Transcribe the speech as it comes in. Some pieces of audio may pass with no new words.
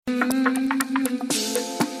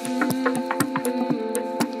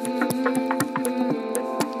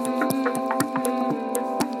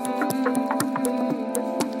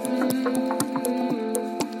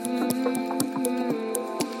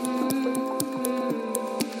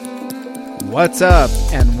What's up,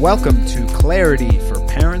 and welcome to Clarity for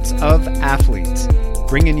Parents of Athletes,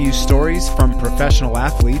 bringing you stories from professional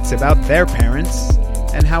athletes about their parents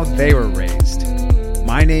and how they were raised.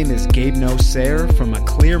 My name is Gabe from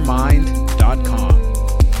aclearmind.com.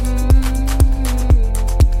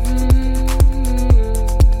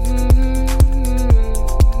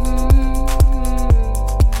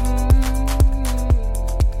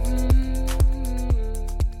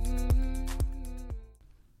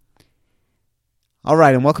 All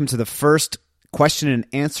right, and welcome to the first question and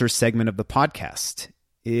answer segment of the podcast.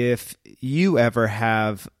 If you ever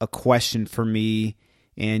have a question for me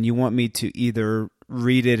and you want me to either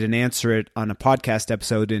read it and answer it on a podcast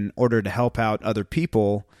episode in order to help out other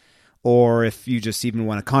people, or if you just even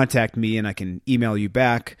want to contact me and I can email you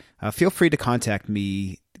back, feel free to contact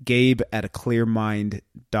me,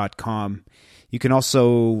 gabe@aclearmind.com. You can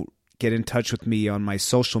also get in touch with me on my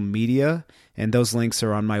social media, and those links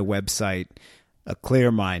are on my website,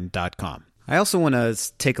 aclearmind.com. I also want to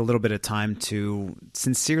take a little bit of time to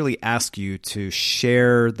sincerely ask you to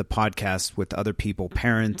share the podcast with other people,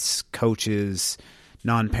 parents, coaches,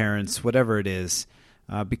 non-parents, whatever it is,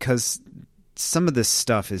 because some of this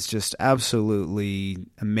stuff is just absolutely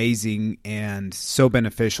amazing and so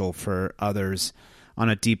beneficial for others on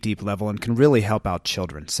a deep, deep level and can really help out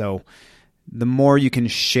children. So the more you can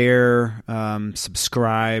share,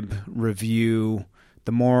 subscribe, review,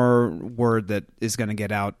 the more word that is going to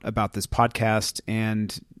get out about this podcast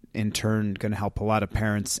and in turn going to help a lot of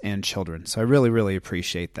parents and children. So I really, really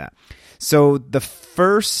appreciate that. So the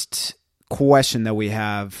first question that we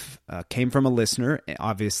have came from a listener,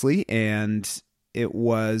 obviously, and it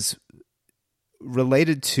was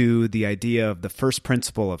related to the idea of the first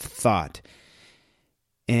principle of thought.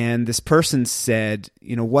 And this person said,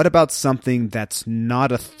 what about something that's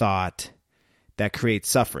not a thought that creates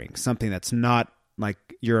suffering? Something that's not like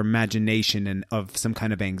your imagination and of some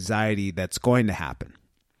kind of anxiety that's going to happen.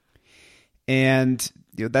 And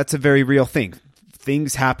that's a very real thing.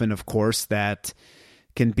 Things happen, of course, that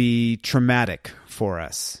can be traumatic for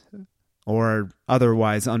us or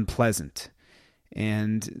otherwise unpleasant.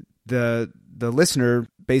 And the listener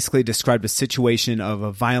basically described a situation of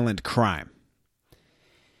a violent crime.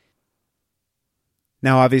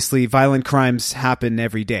 Now, obviously, violent crimes happen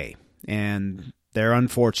every day, and they're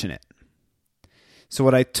unfortunate. So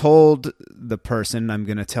what I told the person, I'm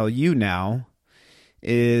going to tell you now,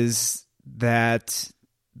 is that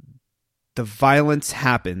the violence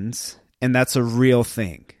happens, and that's a real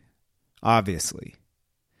thing, obviously.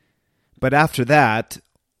 But after that,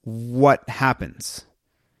 what happens?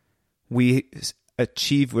 We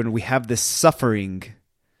achieve when we have this suffering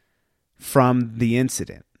from the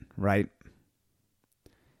incident, right?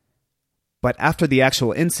 But after the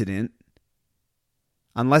actual incident,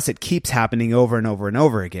 unless it keeps happening over and over and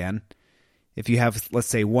over again, if you have, let's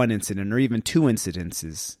say, one incident or even two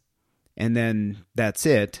incidences, and then that's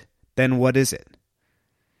it, then what is it?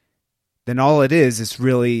 Then all it is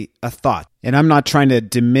really a thought. And I'm not trying to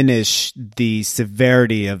diminish the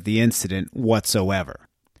severity of the incident whatsoever.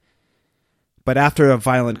 But after a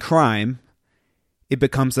violent crime, it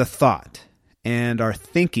becomes a thought, and our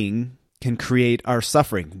thinking can create our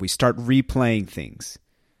suffering. We start replaying things.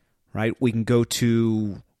 Right? We can go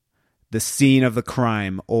to the scene of the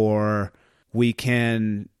crime, or we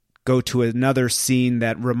can go to another scene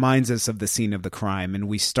that reminds us of the scene of the crime, and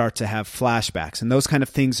we start to have flashbacks. And those kind of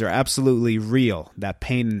things are absolutely real, that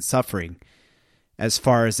pain and suffering, as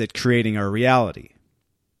far as it creating our reality.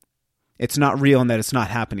 It's not real in that it's not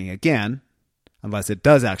happening again, unless it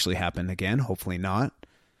does actually happen again, hopefully not.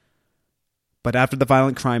 But after the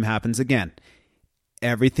violent crime happens again,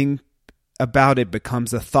 everything about it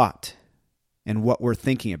becomes a thought and what we're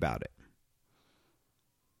thinking about it.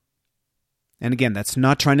 And again, that's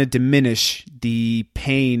not trying to diminish the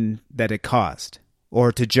pain that it caused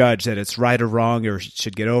or to judge that it's right or wrong or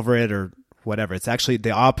should get over it or whatever. It's actually the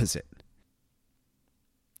opposite.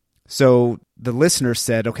 So the listener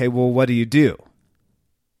said, okay, well, what do you do?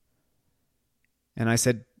 And I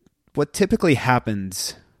said, what typically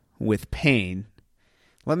happens with pain,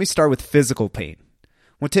 let me start with physical pain.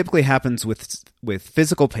 What typically happens with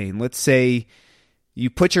physical pain, let's say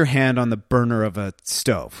you put your hand on the burner of a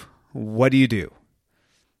stove. What do?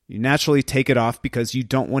 You naturally take it off because you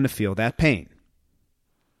don't want to feel that pain.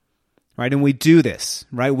 Right? And we do this,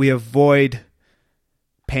 right? We avoid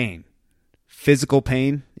pain. Physical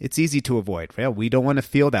pain, it's easy to avoid. Right? We don't want to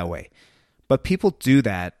feel that way. But people do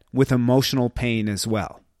that with emotional pain as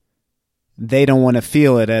well. They don't want to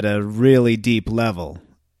feel it at a really deep level.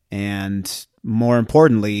 And more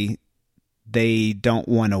importantly, they don't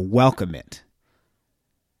want to welcome it.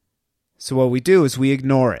 So what we do is we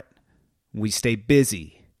ignore it. We stay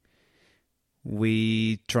busy.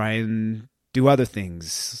 We try and do other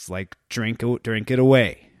things like drink it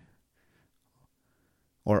away,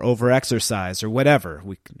 or overexercise, or whatever.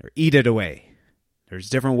 Or eat it away. There's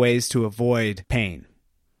different ways to avoid pain.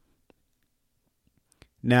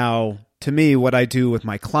 Now, to me, what I do with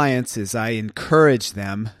my clients is I encourage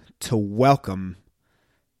them to welcome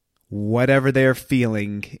whatever they're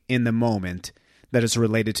feeling in the moment that is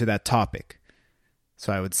related to that topic.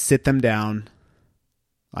 So I would sit them down.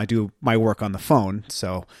 I do my work on the phone,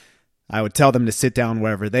 so I would tell them to sit down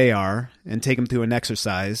wherever they are and take them through an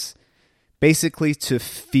exercise, basically to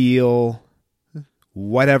feel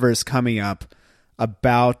whatever is coming up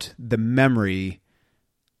about the memory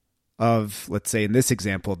of, let's say in this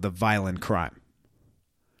example, the violent crime.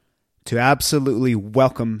 To absolutely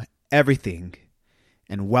welcome everything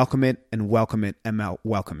and welcome it and welcome it and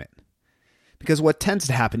welcome it. Because what tends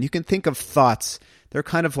to happen, you can think of thoughts, they're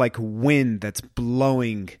kind of like wind that's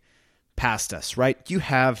blowing past us, right? You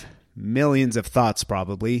have millions of thoughts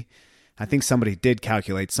probably. I think somebody did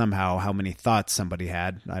calculate somehow how many thoughts somebody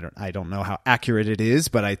had. I don't know how accurate it is,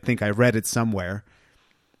 but I think I read it somewhere.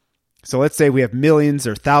 So let's say we have millions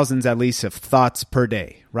or thousands at least of thoughts per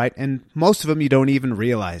day, right? And most of them you don't even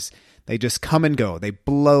realize. They just come and go. They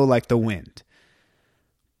blow like the wind.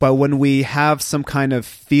 But when we have some kind of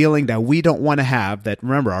feeling that we don't want to have, that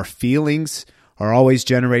remember, our feelings are always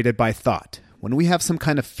generated by thought. When we have some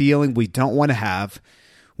kind of feeling we don't want to have,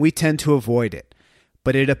 we tend to avoid it.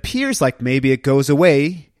 But it appears like maybe it goes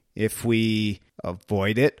away if we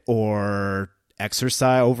avoid it or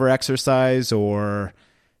overexercise or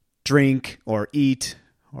drink or eat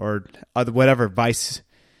or whatever vice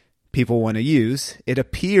people want to use. It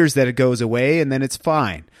appears that it goes away and then it's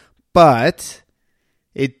fine. But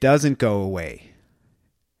it doesn't go away.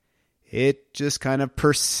 It just kind of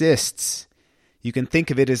persists. You can think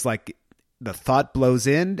of it as like the thought blows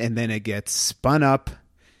in and then it gets spun up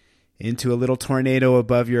into a little tornado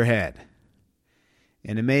above your head.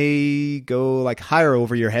 And it may go like higher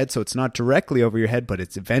over your head, so it's not directly over your head, but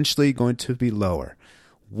it's eventually going to be lower.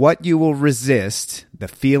 What you will resist, the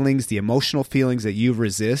feelings, the emotional feelings that you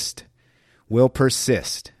resist, will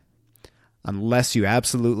persist unless you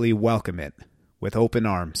absolutely welcome it with open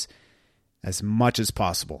arms as much as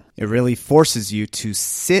possible. It really forces you to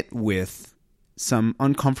sit with some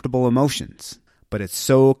uncomfortable emotions, but it's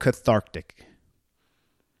so cathartic.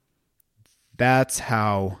 That's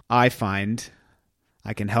how I find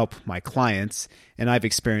I can help my clients, and I've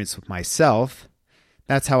experienced with myself.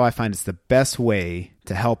 That's how I find it's the best way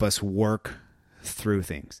to help us work through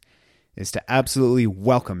things, is to absolutely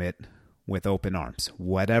welcome it with open arms,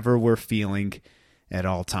 whatever we're feeling at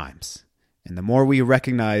all times. And the more we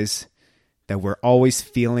recognize that we're always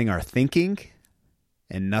feeling our thinking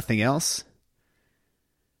and nothing else,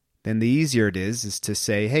 then the easier it is to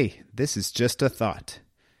say, hey, this is just a thought,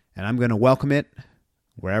 and I'm going to welcome it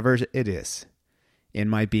wherever it is in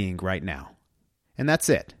my being right now. And that's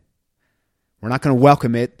it. We're not going to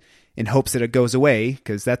welcome it in hopes that it goes away,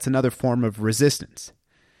 because that's another form of resistance.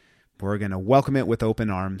 We're going to welcome it with open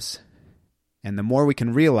arms. And the more we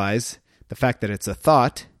can realize the fact that it's a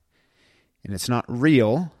thought and it's not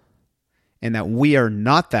real, and that we are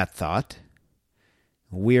not that thought,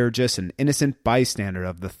 we are just an innocent bystander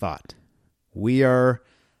of the thought. We are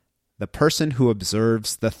the person who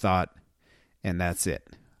observes the thought, and that's it.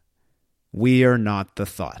 We are not the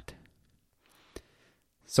thought.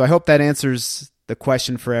 So I hope that answers the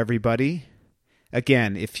question for everybody.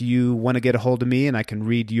 Again, if you want to get a hold of me and I can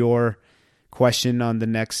read your question on the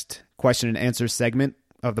next question and answer segment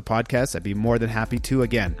of the podcast, I'd be more than happy to.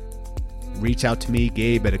 Again, reach out to me,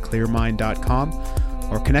 Gabe at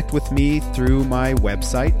aclearmind.com, or connect with me through my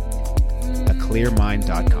website,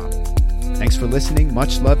 aclearmind.com. Thanks for listening.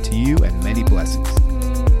 Much love to you and many blessings.